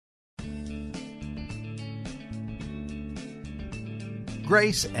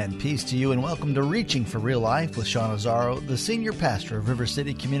Grace and peace to you, and welcome to Reaching for Real Life with Sean Azzaro, the senior pastor of River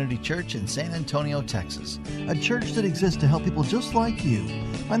City Community Church in San Antonio, Texas. A church that exists to help people just like you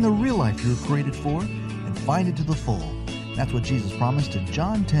find the real life you were created for and find it to the full. That's what Jesus promised in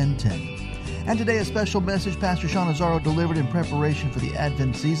John 10:10. And today a special message Pastor Sean Azzaro delivered in preparation for the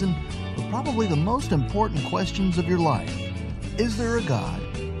Advent season with probably the most important questions of your life. Is there a God?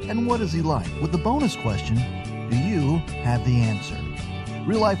 And what is He like? With the bonus question, do you have the answer?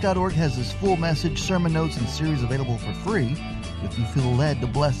 RealLife.org has this full message, sermon notes, and series available for free. If you feel led to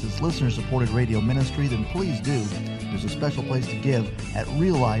bless this listener-supported radio ministry, then please do. There's a special place to give at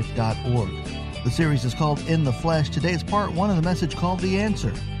RealLife.org. The series is called In the Flesh. Today is part one of the message called The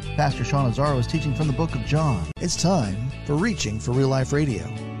Answer. Pastor Sean Azzaro is teaching from the book of John. It's time for Reaching for Real Life Radio.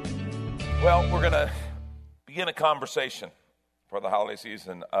 Well, we're going to begin a conversation for the holiday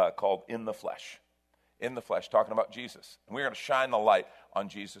season called In the Flesh. In the Flesh, talking about Jesus. And we're going to shine the light on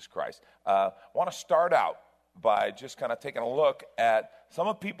Jesus Christ. I want to start out by just kind of taking a look at some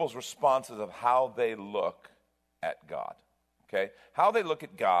of people's responses of how they look at God. Okay? How they look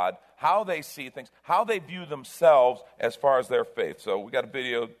at God, how they see things, how they view themselves as far as their faith. So we got a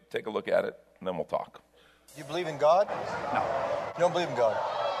video, take a look at it, and then we'll talk. You believe in God? No. You don't believe in God?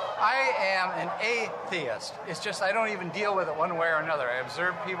 I am an atheist. It's just I don't even deal with it one way or another. I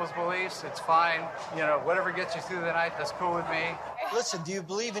observe people's beliefs. It's fine. You know, whatever gets you through the night, that's cool with me. Listen, do you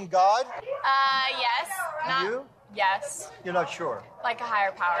believe in God? Yes. Do you? Yes. You're not sure? Like a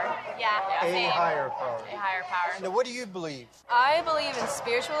higher power. Yeah. A higher power. A higher power. Now, what do you believe? I believe in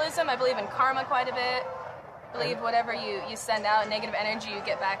spiritualism. I believe in karma quite a bit. I believe whatever you send out, negative energy, you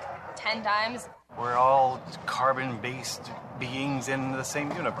get back 10 times. We're all carbon-based beings in the same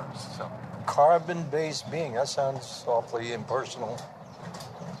universe. So. Carbon-based being. That sounds awfully impersonal.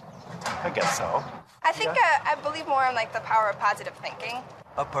 I guess so. I think I believe more in like the power of positive thinking.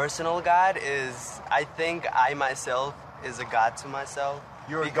 A personal God is, I think I myself is a God to myself.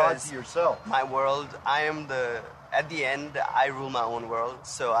 You're a God to yourself. My world, at the end, I rule my own world,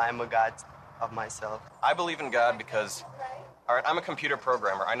 so I'm a God of myself. I believe in God because, all right, I'm a computer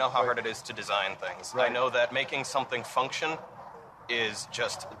programmer. I know how hard it is to design things. Right. I know that making something function is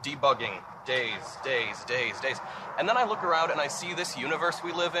just debugging days. And then I look around and I see this universe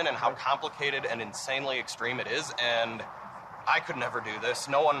we live in and how complicated and insanely extreme it is, and I could never do this.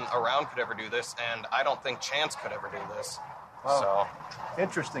 No one around could ever do this, and I don't think Chance could ever do this. Wow. So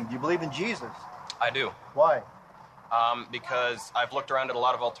interesting. Do you believe in Jesus? I do. Why? Because I've looked around at a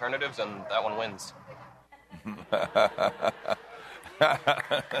lot of alternatives, and that one wins.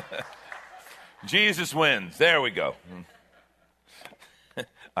 Jesus wins. There we go.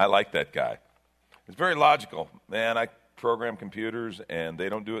 I like that guy. It's very logical. Man, I program computers, and they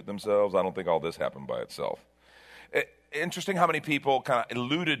don't do it themselves. I don't think all this happened by itself. Interesting how many people kind of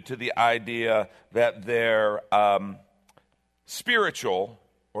alluded to the idea that they're spiritual,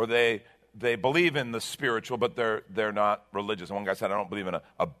 or they believe in the spiritual, but they're not religious. And one guy said, I don't believe in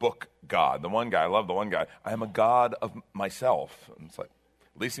a book God. The one guy, I love the one guy, I am a God of myself. And it's like,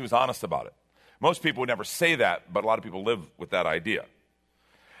 at least he was honest about it. Most people would never say that, but a lot of people live with that idea.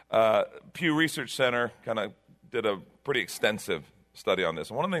 Pew Research Center kind of did a pretty extensive study on this.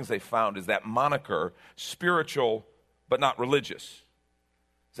 And one of the things they found is that moniker, spiritual but not religious,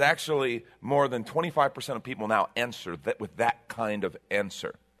 is actually more than 25% of people now answer that with that kind of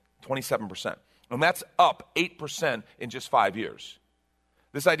answer. 27%. And that's up 8% in just 5 years.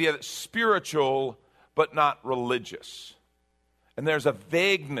 This idea that spiritual but not religious. And there's a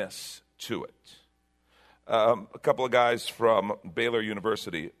vagueness to it. A couple of guys from Baylor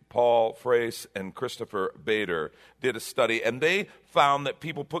University, Paul Frace and Christopher Bader, did a study, and they found that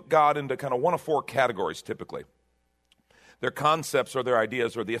people put God into kind of one of four categories typically. Their concepts or their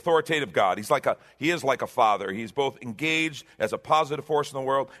ideas are the authoritative God. He is like a father. He's both engaged as a positive force in the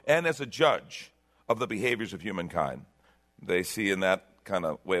world and as a judge of the behaviors of humankind. They see in that kind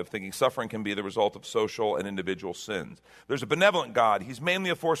of way of thinking, suffering can be the result of social and individual sins. There's a benevolent God. He's mainly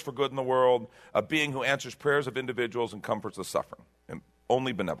a force for good in the world, a being who answers prayers of individuals and comforts the suffering, and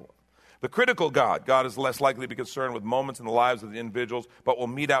only benevolent. The critical God is less likely to be concerned with moments in the lives of the individuals, but will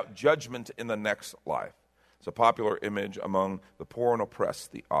mete out judgment in the next life. It's a popular image among the poor and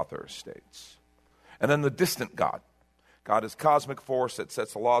oppressed, the author states. And then the distant God. God is cosmic force that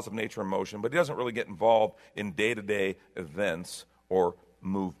sets the laws of nature in motion, but he doesn't really get involved in day-to-day events or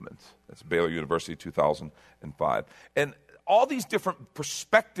movements. That's Baylor University, 2005. And all these different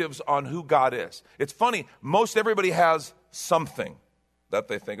perspectives on who God is. It's funny, most everybody has something that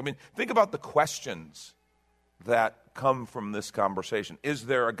they think. I mean, think about the questions that come from this conversation. Is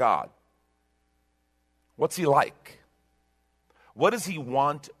there a God? What's he like? What does he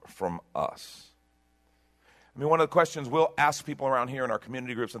want from us? I mean, one of the questions we'll ask people around here in our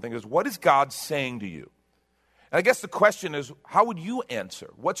community groups and things is, what is God saying to you? And I guess the question is, how would you answer?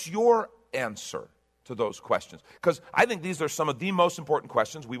 What's your answer to those questions? Because I think these are some of the most important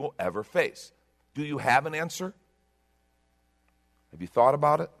questions we will ever face. Do you have an answer? Have you thought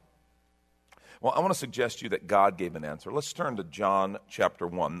about it? Well, I want to suggest to you that God gave an answer. Let's turn to John chapter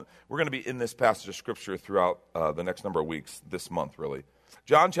 1. We're going to be in this passage of Scripture throughout the next number of weeks, this month really.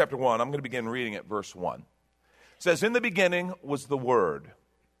 John chapter 1, I'm going to begin reading at verse 1. It says, "In the beginning was the Word,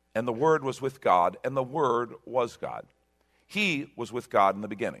 and the Word was with God, and the Word was God. He was with God in the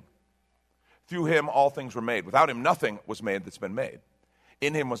beginning. Through him all things were made. Without him nothing was made that's been made.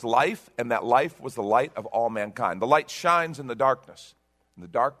 In him was life, and that life was the light of all mankind. The light shines in the darkness, and the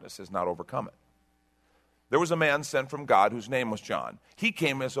darkness has not overcome it. There was a man sent from God whose name was John. He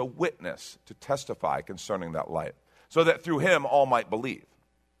came as a witness to testify concerning that light, so that through him all might believe.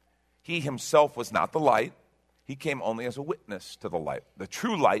 He himself was not the light. He came only as a witness to the light. The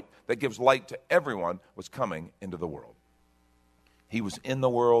true light that gives light to everyone was coming into the world. He was in the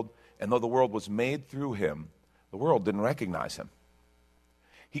world, and though the world was made through him, the world didn't recognize him.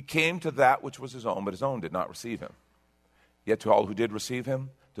 He came to that which was his own, but his own did not receive him. Yet to all who did receive him,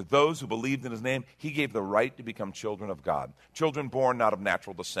 to those who believed in his name, he gave the right to become children of God. Children born not of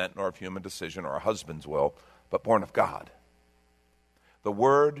natural descent, nor of human decision, or a husband's will, but born of God. The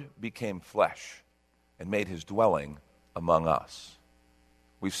Word became flesh and made his dwelling among us.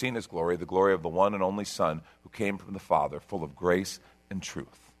 We've seen his glory, the glory of the one and only Son who came from the Father, full of grace and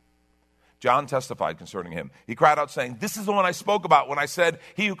truth. John testified concerning him. He cried out saying, "This is the one I spoke about when I said,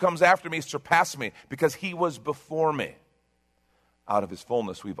 'He who comes after me surpassed me, because he was before me.' Out of his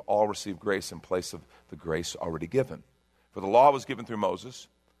fullness we've all received grace in place of the grace already given. For the law was given through Moses.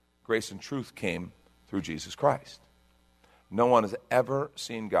 Grace and truth came through Jesus Christ. No one has ever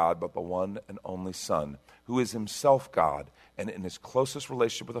seen God but the one and only Son, who is himself God, and in his closest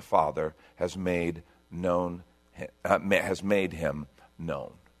relationship with the Father has made him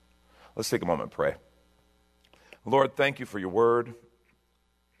known." Let's take a moment and pray. Lord, thank you for your word.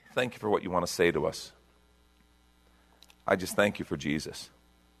 Thank you for what you want to say to us. I just thank you for Jesus.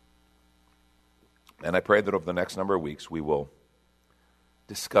 And I pray that over the next number of weeks we will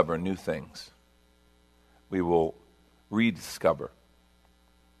discover new things. We will rediscover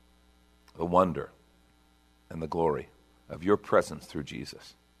the wonder and the glory of your presence through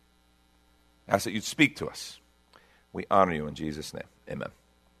Jesus. I ask that you'd speak to us. We honor you in Jesus' name. Amen.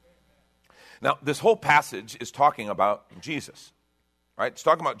 Now, this whole passage is talking about Jesus. Right? It's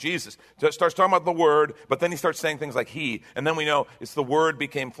talking about Jesus. It starts talking about the Word, but then he starts saying things like he, and then we know it's the Word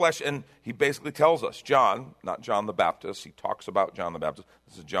became flesh, and he basically tells us, John, not John the Baptist, he talks about John the Baptist.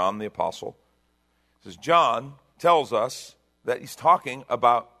 This is John the Apostle. He says, John tells us that he's talking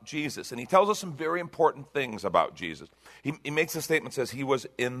about Jesus, and he tells us some very important things about Jesus. He makes a statement, says he was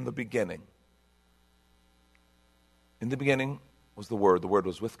in the beginning. In the beginning was the Word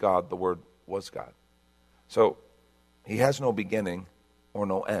was with God, the Word was God. So he has no beginning or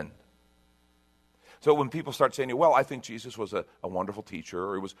no end. So when people start saying, well, I think Jesus was a wonderful teacher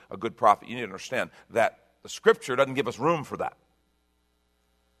or he was a good prophet, you need to understand that the Scripture doesn't give us room for that.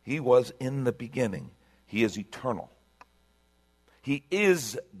 He was in the beginning. He is eternal. He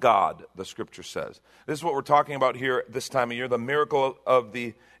is God, the Scripture says. This is what we're talking about here this time of year, the miracle of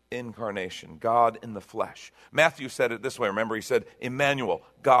the incarnation, God in the flesh. Matthew said it this way, remember, he said, Emmanuel,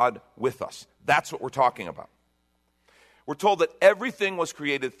 God with us. That's what we're talking about. We're told that everything was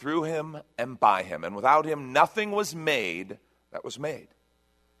created through him and by him, and without him nothing was made that was made.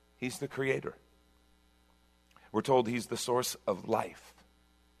 He's the creator. We're told he's the source of life,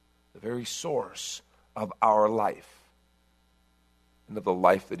 the very source of our life, and of the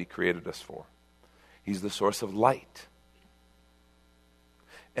life that he created us for. He's the source of light.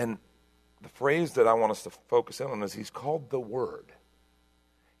 And the phrase that I want us to focus in on is he's called the Word.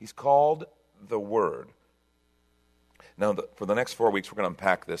 He's called the Word. Now, for the next 4 weeks, we're going to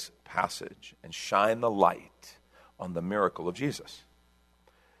unpack this passage and shine the light on the miracle of Jesus.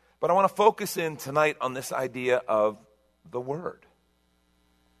 But I want to focus in tonight on this idea of the Word.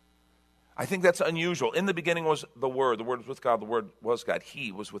 I think that's unusual. In the beginning was the Word. The Word was with God. The Word was God.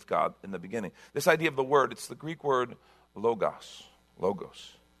 He was with God in the beginning. This idea of the Word, it's the Greek word logos.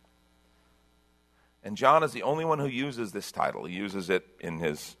 And John is the only one who uses this title. He uses it in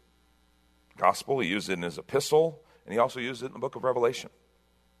his gospel. He uses it in his epistle. And he also uses it in the book of Revelation.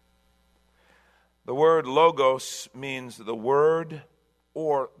 The word logos means the word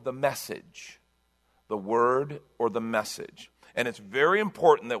or the message. The word or the message. And it's very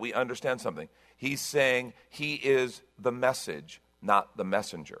important that we understand something. He's saying he is the message, not the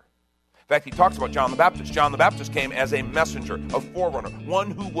messenger. In fact, he talks about John the Baptist. John the Baptist came as a messenger, a forerunner,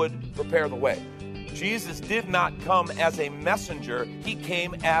 one who would prepare the way. Jesus did not come as a messenger. He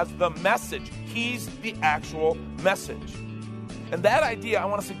came as the message. He's the actual message. And that idea, I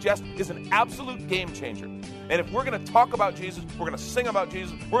want to suggest, is an absolute game changer. And if we're going to talk about Jesus, we're going to sing about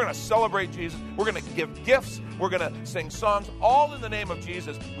Jesus, we're going to celebrate Jesus, we're going to give gifts, we're going to sing songs, all in the name of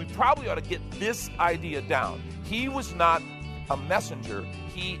Jesus, we probably ought to get this idea down. He was not a messenger.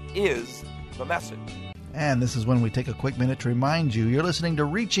 He is the message. And this is when we take a quick minute to remind you you're listening to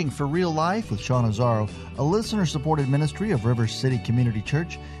Reaching for Real Life with Sean Azzaro, a listener-supported ministry of River City Community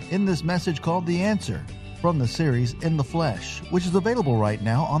Church, in this message called The Answer, from the series In the Flesh, which is available right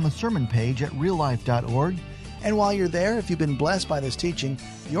now on the sermon page at reallife.org. And while you're there, if you've been blessed by this teaching,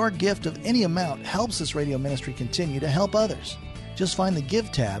 your gift of any amount helps this radio ministry continue to help others. Just find the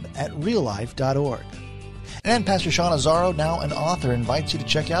Give tab at reallife.org. And Pastor Sean Azzaro, now an author, invites you to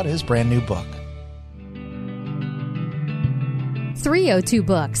check out his brand new book. 302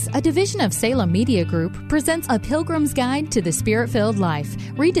 Books, a division of Salem Media Group, presents A Pilgrim's Guide to the Spirit-Filled Life,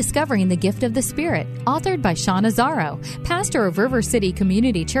 Rediscovering the Gift of the Spirit, authored by Sean Azzaro, pastor of River City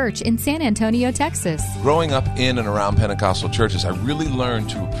Community Church in San Antonio, Texas. Growing up in and around Pentecostal churches, I really learned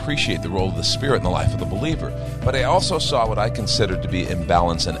to appreciate the role of the Spirit in the life of the believer. But I also saw what I considered to be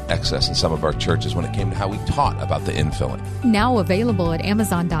imbalance and excess in some of our churches when it came to how we taught about the infilling. Now available at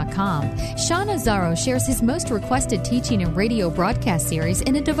Amazon.com, Sean Azzaro shares his most requested teaching and radio broadcast series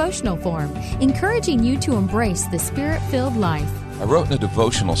in a devotional form, encouraging you to embrace the Spirit-filled life. I wrote in a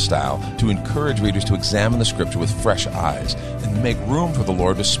devotional style to encourage readers to examine the Scripture with fresh eyes and make room for the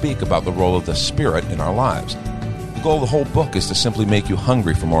Lord to speak about the role of the Spirit in our lives. The goal of the whole book is to simply make you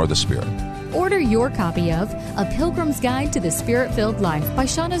hungry for more of the Spirit. Order your copy of A Pilgrim's Guide to the Spirit-Filled Life by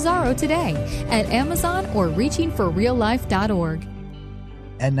Sean Azzaro today at Amazon or reachingforreallife.org.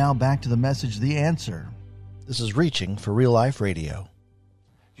 And now back to the message, The Answer. This is Reaching for Real Life Radio.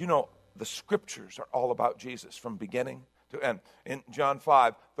 You know, the Scriptures are all about Jesus from beginning to end. In John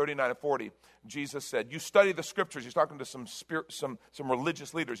 5:39 and 40, Jesus said, you study the Scriptures. He's talking to some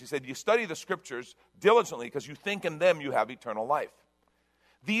religious leaders. He said, you study the Scriptures diligently because you think in them you have eternal life.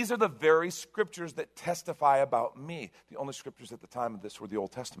 These are the very Scriptures that testify about me. The only Scriptures at the time of this were the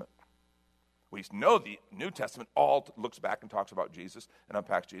Old Testament. We know the New Testament all looks back and talks about Jesus and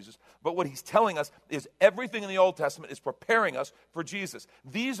unpacks Jesus. But what he's telling us is everything in the Old Testament is preparing us for Jesus.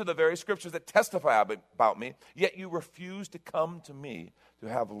 These are the very Scriptures that testify about me, yet you refuse to come to me to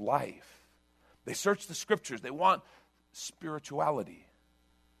have life. They search the Scriptures. They want spirituality.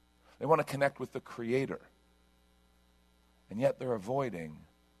 They want to connect with the Creator. And yet they're avoiding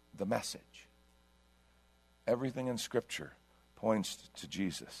the message. Everything in Scripture points to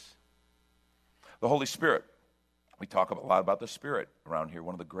Jesus. The Holy Spirit. We talk a lot about the Spirit around here.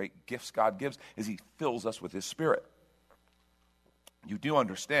 One of the great gifts God gives is He fills us with His Spirit. You do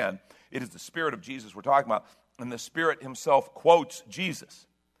understand, it is the Spirit of Jesus we're talking about, and the Spirit Himself quotes Jesus.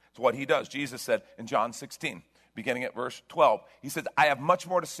 It's what He does. Jesus said in John 16, beginning at verse 12, He says, I have much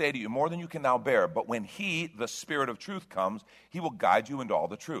more to say to you, more than you can now bear, but when He, the Spirit of truth, comes, He will guide you into all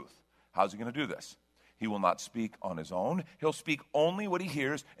the truth. How's He going to do this? He will not speak on His own. He'll speak only what He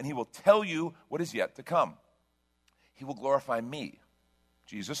hears, and He will tell you what is yet to come. He will glorify me,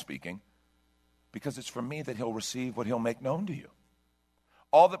 Jesus speaking, because it's from me that He'll receive what He'll make known to you.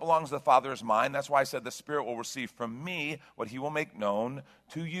 All that belongs to the Father is mine. That's why I said the Spirit will receive from me what He will make known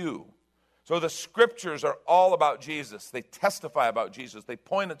to you. So the Scriptures are all about Jesus. They testify about Jesus. They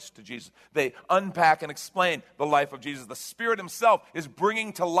point us to Jesus. They unpack and explain the life of Jesus. The Spirit Himself is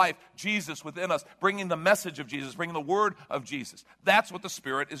bringing to life Jesus within us, bringing the message of Jesus, bringing the word of Jesus. That's what the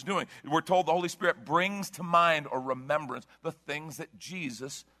Spirit is doing. We're told the Holy Spirit brings to mind or remembrance the things that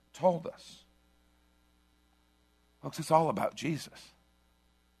Jesus told us. Folks, it's all about Jesus.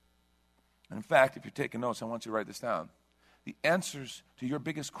 And in fact, if you're taking notes, I want you to write this down. The answers to your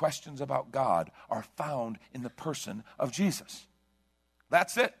biggest questions about God are found in the person of Jesus.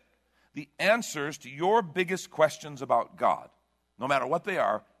 That's it. The answers to your biggest questions about God, no matter what they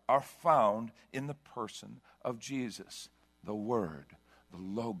are found in the person of Jesus, the Word, the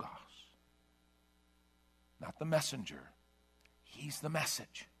Logos. Not the messenger. He's the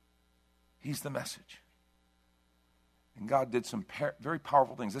message. He's the message. And God did some very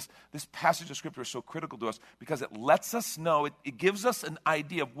powerful things. This passage of Scripture is so critical to us because it lets us know, it gives us an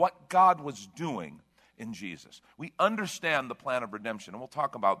idea of what God was doing in Jesus. We understand the plan of redemption, and we'll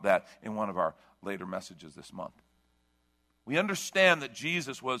talk about that in one of our later messages this month. We understand that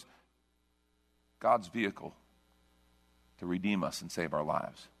Jesus was God's vehicle to redeem us and save our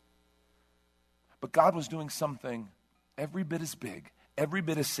lives. But God was doing something every bit as big, every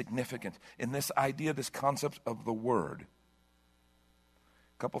bit as significant in this idea, this concept of the Word.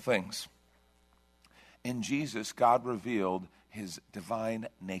 A couple things. In Jesus, God revealed his divine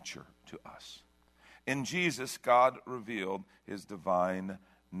nature to us. In Jesus, God revealed his divine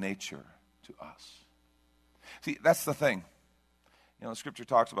nature to us. See, that's the thing. You know, the scripture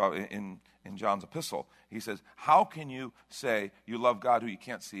talks about in John's epistle, he says, how can you say you love God who you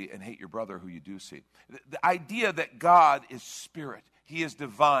can't see and hate your brother who you do see? The idea that God is spirit, he is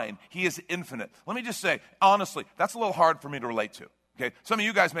divine, he is infinite. Let me just say, honestly, that's a little hard for me to relate to. Okay, some of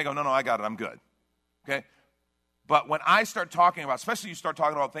you guys may go, no, I got it, I'm good. Okay, but when I start talking about, especially you start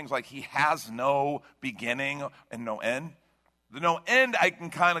talking about things like he has no beginning and no end, the no end, I can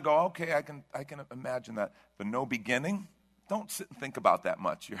kind of go, okay, I can imagine that. The no beginning, don't sit and think about that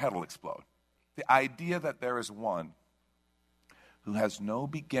much. Your head will explode. The idea that there is one who has no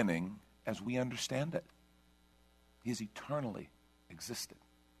beginning as we understand it. He is eternally existed.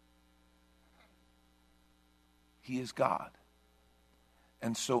 He is God.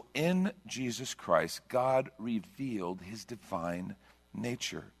 And so in Jesus Christ, God revealed his divine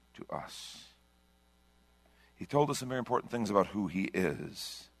nature to us. He told us some very important things about who he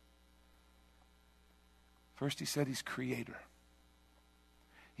is. First, he said he's creator.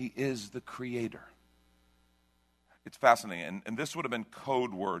 He is the creator. It's fascinating, and this would have been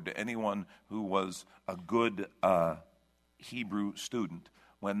code word to anyone who was a good Hebrew student.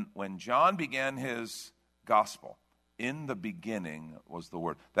 When John began his gospel, in the beginning was the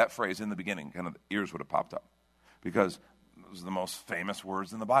Word. That phrase, in the beginning, kind of ears would have popped up because it was the most famous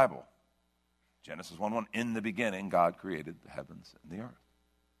words in the Bible. Genesis 1:1, in the beginning, God created the heavens and the earth.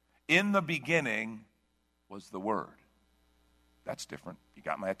 In the beginning was the Word. That's different. You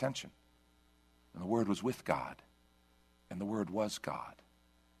got my attention. And the Word was with God, and the Word was God.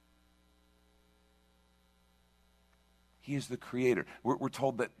 He is the creator. We're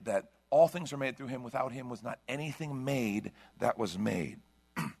told that all things are made through him. Without him was not anything made that was made.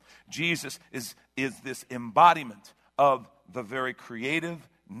 Jesus is this embodiment of the very creative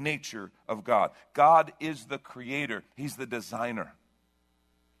nature of God. God is the creator. He's the designer.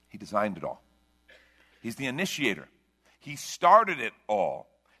 He designed it all. He's the initiator. He started it all.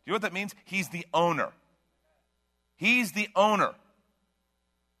 Do you know what that means? He's the owner. He's the owner.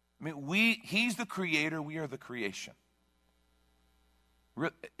 I mean, he's the creator. We are the creation.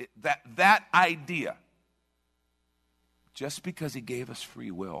 That idea, just because he gave us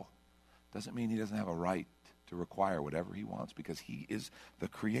free will, doesn't mean he doesn't have a right to require whatever he wants, because he is the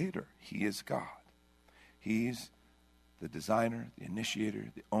creator. He is God. He's the designer, the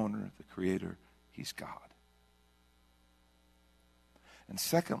initiator, the owner, the creator. He's God. And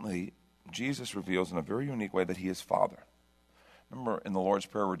secondly, Jesus reveals in a very unique way that he is Father. Remember in the Lord's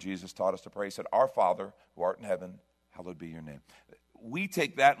Prayer where Jesus taught us to pray, he said, "Our Father who art in heaven, hallowed be your name." We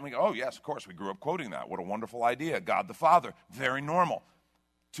take that and we go, oh, yes, of course, we grew up quoting that. What a wonderful idea. God the Father, very normal.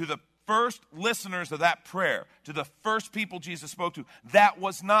 To the first listeners of that prayer, to the first people Jesus spoke to, that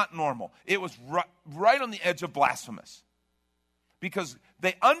was not normal. It was right on the edge of blasphemous. Because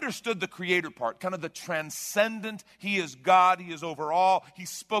they understood the creator part, kind of the transcendent, he is God, he is over all, he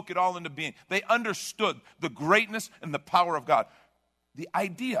spoke it all into being. They understood the greatness and the power of God. The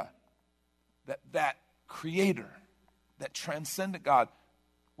idea that creator, that transcendent God,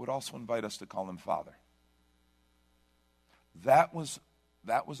 would also invite us to call him Father. That was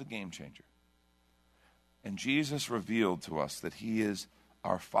a game changer. And Jesus revealed to us that he is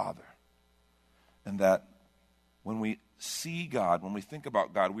our Father. And that when we see God, when we think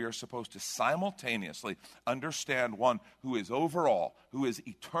about God, we are supposed to simultaneously understand one who is over all, who is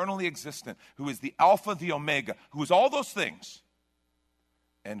eternally existent, who is the Alpha, the Omega, who is all those things,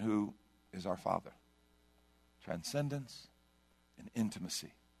 and who is our Father. Transcendence and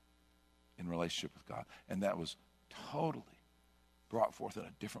intimacy in relationship with God. And that was totally brought forth in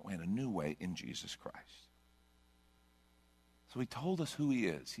a different way, in a new way, in Jesus Christ. So he told us who he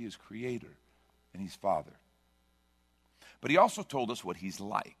is. He is creator and he's Father. But he also told us what he's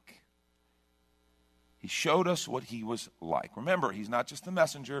like. He showed us what he was like. Remember, he's not just the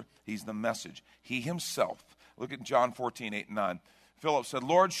messenger, he's the message. He himself. Look at John 14:8-9. Philip said,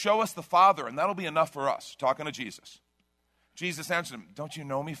 "Lord, show us the Father, and that'll be enough for us." Talking to Jesus. Jesus answered him, "Don't you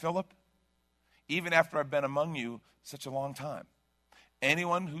know me, Philip? Even after I've been among you such a long time.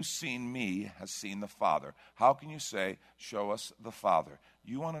 Anyone who's seen me has seen the Father. How can you say, 'Show us the Father'?"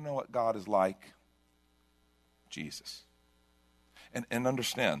 You want to know what God is like? Jesus. And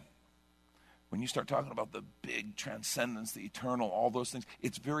understand, when you start talking about the big transcendence, the eternal, all those things,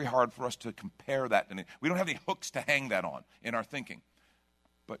 it's very hard for us to compare that. We don't have any hooks to hang that on in our thinking.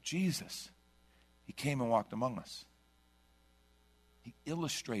 But Jesus, he came and walked among us. He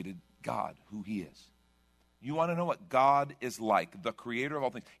illustrated God, who he is. You want to know what God is like, the creator of all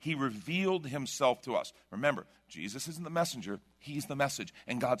things. He revealed himself to us. Remember, Jesus isn't the messenger, he's the message.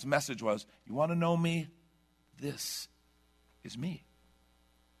 And God's message was, you want to know me? This is me.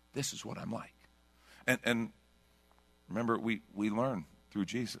 This is what I'm like. And remember, we learn through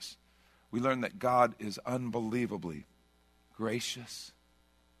Jesus. We learn that God is unbelievably gracious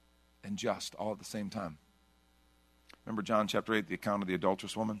and just all at the same time. Remember John chapter 8, the account of the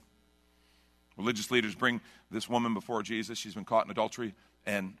adulterous woman? Religious leaders bring this woman before Jesus. She's been caught in adultery,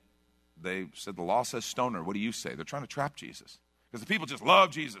 and they said, the law says stone her. What do you say? They're trying to trap Jesus because the people just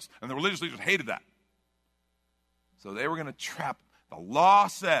love Jesus, and the religious leaders hated that. So they were going to trap. The law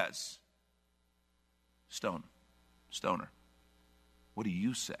says stone her. What do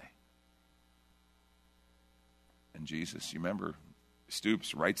you say? And Jesus, you remember,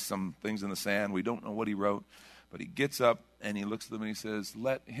 stoops, writes some things in the sand. We don't know what he wrote. But he gets up and he looks at them and he says,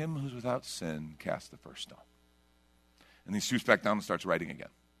 let him who's without sin cast the first stone. And he stoops back down and starts writing again.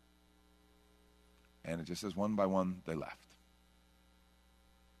 And it just says one by one they left.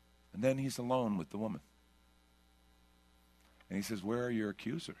 And then he's alone with the woman. And he says, where are your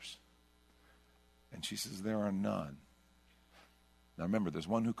accusers? And she says, there are none. Now remember, there's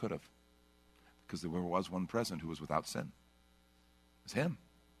one who could have. Because there was one present who was without sin. It was him.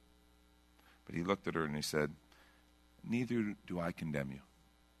 But he looked at her and he said, neither do I condemn you.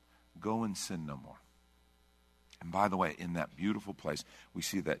 Go and sin no more. And by the way, in that beautiful place, we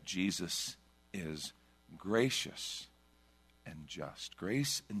see that Jesus is gracious and just.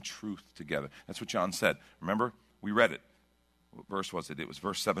 Grace and truth together. That's what John said. Remember? We read it. What verse was it? It was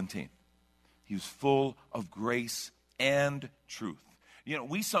verse 17. He was full of grace and truth. You know,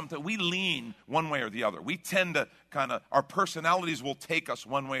 we lean one way or the other. We tend to our personalities will take us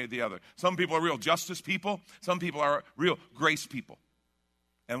one way or the other. Some people are real justice people. Some people are real grace people.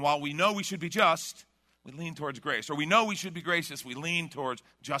 And while we know we should be just, we lean towards grace. Or we know we should be gracious, we lean towards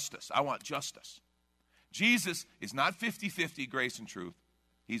justice. I want justice. Jesus is not 50-50 grace and truth.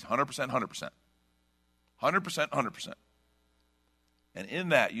 He's 100%, 100%. 100%, 100%. And in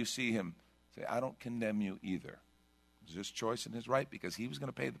that, you see him say, I don't condemn you either. It was his choice and his right because he was going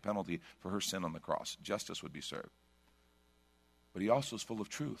to pay the penalty for her sin on the cross. Justice would be served. But he also is full of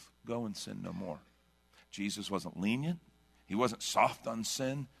truth. Go and sin no more. Jesus wasn't lenient. He wasn't soft on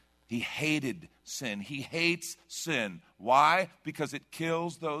sin. He hated sin. He hates sin. Why? Because it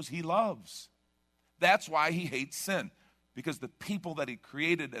kills those he loves. That's why he hates sin. Because the people that he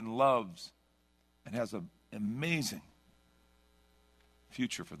created and loves and has an amazing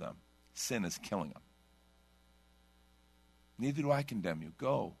future for them, sin is killing them. Neither do I condemn you.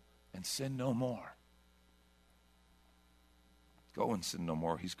 Go and sin no more. Go and sin no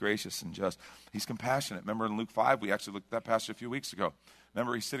more. He's gracious and just. He's compassionate. Remember in Luke 5, we actually looked at that passage a few weeks ago.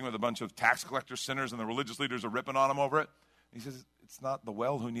 Remember he's sitting with a bunch of tax collector sinners and the religious leaders are ripping on him over it. He says, it's not the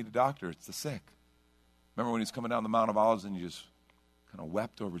well who need a doctor, it's the sick. Remember when he's coming down the Mount of Olives and he just kind of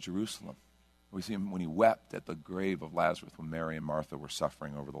wept over Jerusalem. We see him when he wept at the grave of Lazarus when Mary and Martha were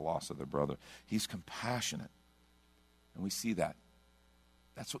suffering over the loss of their brother. He's compassionate. And we see that.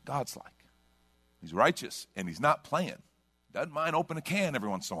 That's what God's like. He's righteous, and he's not playing. Doesn't mind open a can every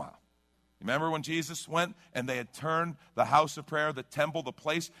once in a while. Remember when Jesus went and they had turned the house of prayer, the temple, the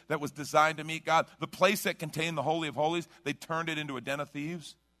place that was designed to meet God, the place that contained the Holy of Holies, they turned it into a den of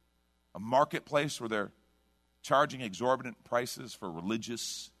thieves, a marketplace where they're charging exorbitant prices for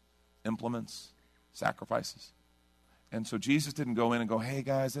religious implements, sacrifices. And so Jesus didn't go in and go, hey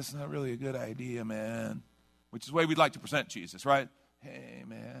guys, that's not really a good idea, man. Which is the way we'd like to present Jesus, right? Hey,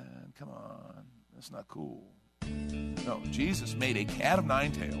 man, come on. That's not cool. No, Jesus made a cat of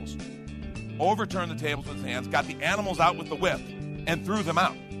nine tails, overturned the tables with his hands, got the animals out with the whip, and threw them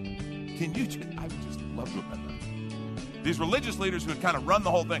out. I would just love to have been there. These religious leaders who had kind of run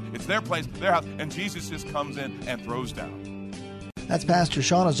the whole thing, it's their place, their house, and Jesus just comes in and throws down. That's Pastor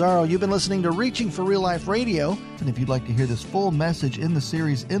Sean Azzaro. You've been listening to Reaching for Real Life Radio. And if you'd like to hear this full message in the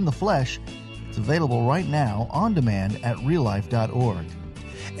series In the Flesh, it's available right now on demand at reallife.org.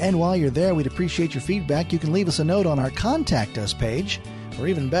 And while you're there, we'd appreciate your feedback. You can leave us a note on our Contact Us page. Or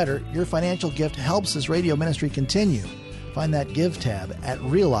even better, your financial gift helps this radio ministry continue. Find that Give tab at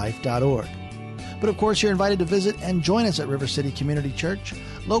reallife.org. But of course, you're invited to visit and join us at River City Community Church,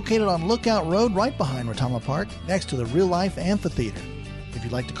 located on Lookout Road right behind Rotama Park, next to the Real Life Amphitheater. If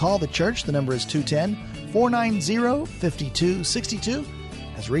you'd like to call the church, the number is 210-490-5262.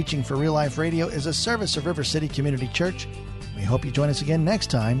 as Reaching for Real Life Radio is a service of River City Community Church. We hope you join us again next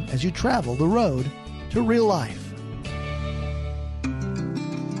time as you travel the road to real life.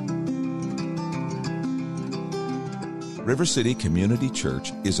 River City Community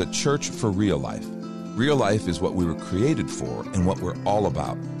Church is a church for real life. Real life is what we were created for and what we're all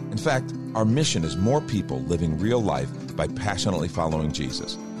about. In fact, our mission is more people living real life by passionately following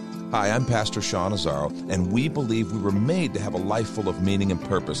Jesus. Hi, I'm Pastor Sean Azzaro, and we believe we were made to have a life full of meaning and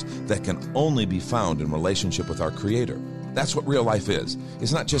purpose that can only be found in relationship with our Creator. That's what real life is.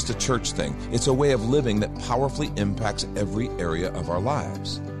 It's not just a church thing. It's a way of living that powerfully impacts every area of our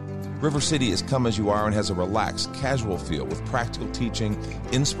lives. River City is come as you are and has a relaxed, casual feel with practical teaching,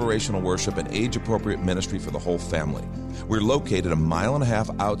 inspirational worship, and age-appropriate ministry for the whole family. We're located 1.5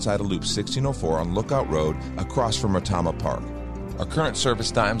 miles outside of Loop 1604 on Lookout Road across from Retama Park. Our current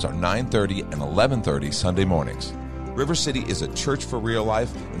service times are 9:30 and 11:30 Sunday mornings. River City is a church for real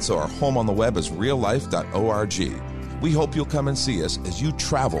life, and so our home on the web is reallife.org. We hope you'll come and see us as you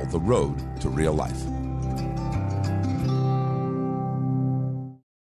travel the road to real life.